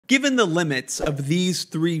Given the limits of these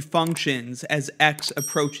three functions as x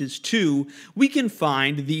approaches 2, we can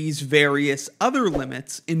find these various other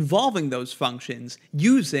limits involving those functions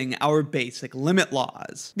using our basic limit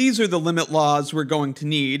laws. These are the limit laws we're going to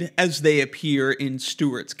need as they appear in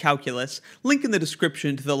Stewart's calculus. Link in the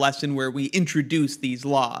description to the lesson where we introduce these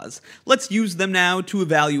laws. Let's use them now to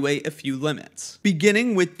evaluate a few limits.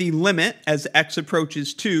 Beginning with the limit as x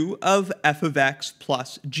approaches 2 of f of x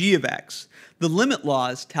plus g of x. The limit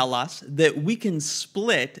laws tell us that we can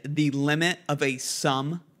split the limit of a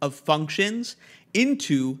sum of functions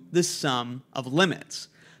into the sum of limits.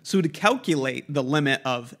 So to calculate the limit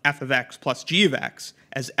of f of x plus g of x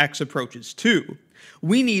as x approaches 2,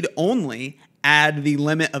 we need only add the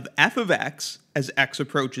limit of f of x as x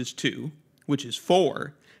approaches 2, which is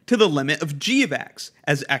 4, to the limit of g of x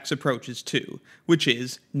as x approaches 2, which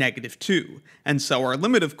is negative 2. And so our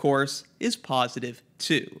limit, of course, is positive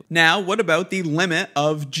 2. Now, what about the limit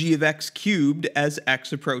of g of x cubed as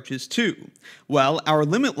x approaches 2? Well, our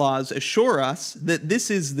limit laws assure us that this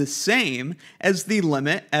is the same as the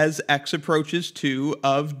limit as x approaches 2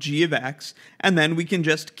 of g of x, and then we can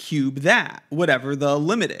just cube that, whatever the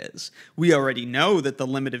limit is. We already know that the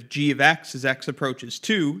limit of g of x as x approaches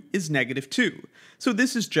 2 is negative 2. So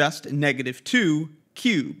this is just negative 2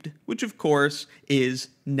 cubed, which of course is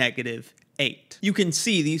negative 8. You can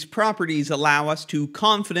see these properties allow us to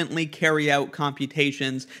confidently carry out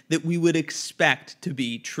computations that we would expect to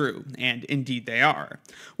be true, and indeed they are.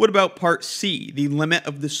 What about part C, the limit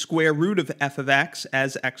of the square root of f of x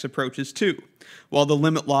as x approaches 2? Well, the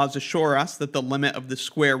limit laws assure us that the limit of the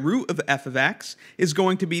square root of f of x is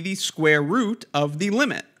going to be the square root of the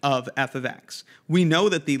limit of f of x. We know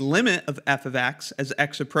that the limit of f of x as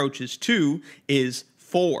x approaches 2 is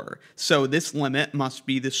 4. So this limit must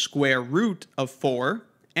be the square root of 4,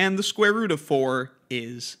 and the square root of 4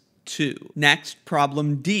 is 2. Next,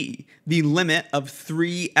 problem D, the limit of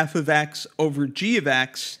 3f of x over g of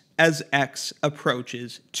x as x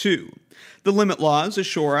approaches 2. The limit laws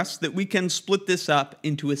assure us that we can split this up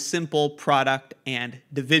into a simple product and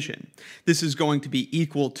division. This is going to be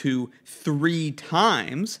equal to 3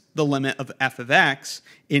 times the limit of f of x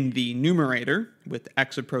in the numerator, with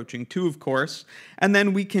x approaching 2 of course, and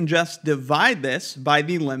then we can just divide this by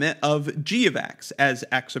the limit of g of x as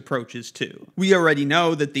x approaches 2. We already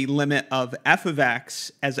know that the limit of f of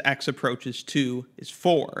x as x approaches 2 is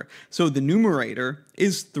 4, so the numerator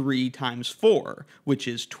is 3 times 4, which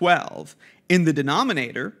is 12. In the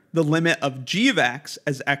denominator, the limit of g of x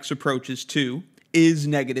as x approaches 2 is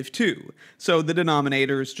negative 2. So the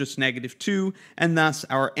denominator is just negative 2, and thus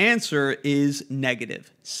our answer is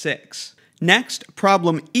negative 6. Next,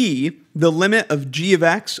 problem E, the limit of g of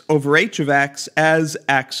x over h of x as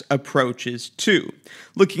x approaches 2.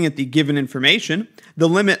 Looking at the given information, the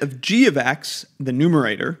limit of g of x, the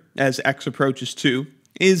numerator, as x approaches 2,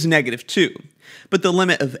 is negative 2. But the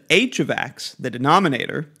limit of h of x, the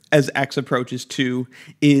denominator, as x approaches 2,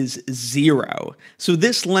 is 0. So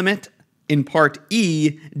this limit in part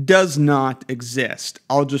E does not exist.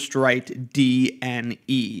 I'll just write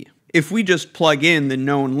DNE. If we just plug in the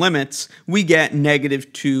known limits, we get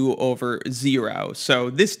negative 2 over 0. So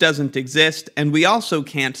this doesn't exist, and we also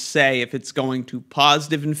can't say if it's going to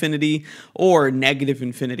positive infinity or negative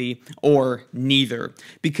infinity or neither,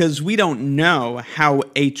 because we don't know how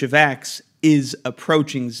h of x is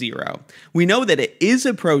approaching 0. We know that it is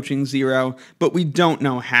approaching 0, but we don't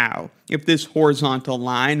know how. If this horizontal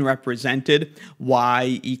line represented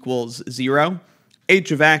y equals 0,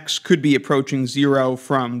 h of x could be approaching 0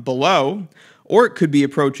 from below, or it could be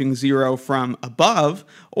approaching 0 from above,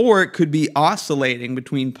 or it could be oscillating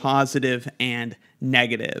between positive and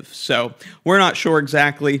negative. So we're not sure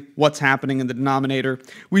exactly what's happening in the denominator.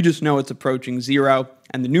 We just know it's approaching 0,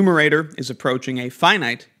 and the numerator is approaching a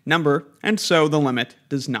finite number, and so the limit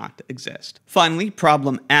does not exist. Finally,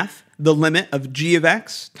 problem F, the limit of g of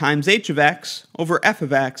x times h of x over f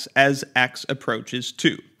of x as x approaches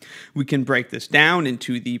 2. We can break this down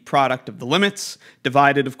into the product of the limits,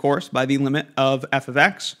 divided, of course, by the limit of f of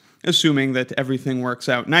x, assuming that everything works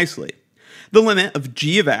out nicely. The limit of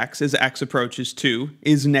g of x as x approaches 2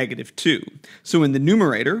 is negative 2. So in the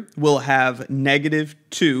numerator, we'll have negative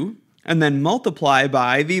 2, and then multiply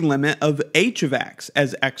by the limit of h of x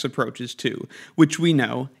as x approaches 2, which we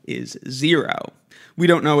know is 0. We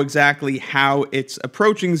don't know exactly how it's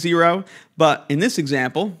approaching 0, but in this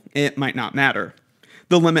example, it might not matter.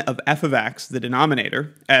 The limit of f of x, the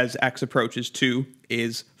denominator, as x approaches 2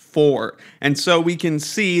 is 4. And so we can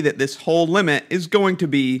see that this whole limit is going to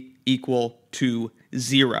be equal to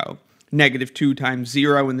 0. Negative 2 times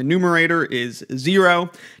 0 in the numerator is 0.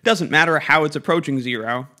 Doesn't matter how it's approaching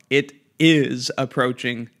 0, it is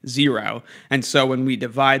approaching 0. And so when we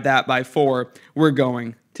divide that by 4, we're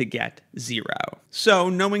going to get 0. So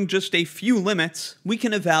knowing just a few limits, we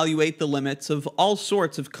can evaluate the limits of all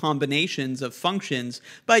sorts of combinations of functions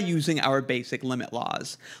by using our basic limit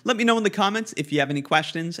laws. Let me know in the comments if you have any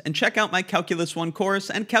questions, and check out my Calculus 1 course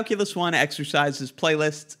and Calculus 1 exercises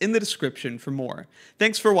playlists in the description for more.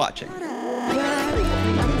 Thanks for watching.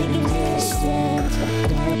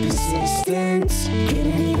 Couldn't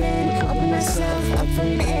even open myself up for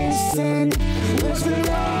an instant.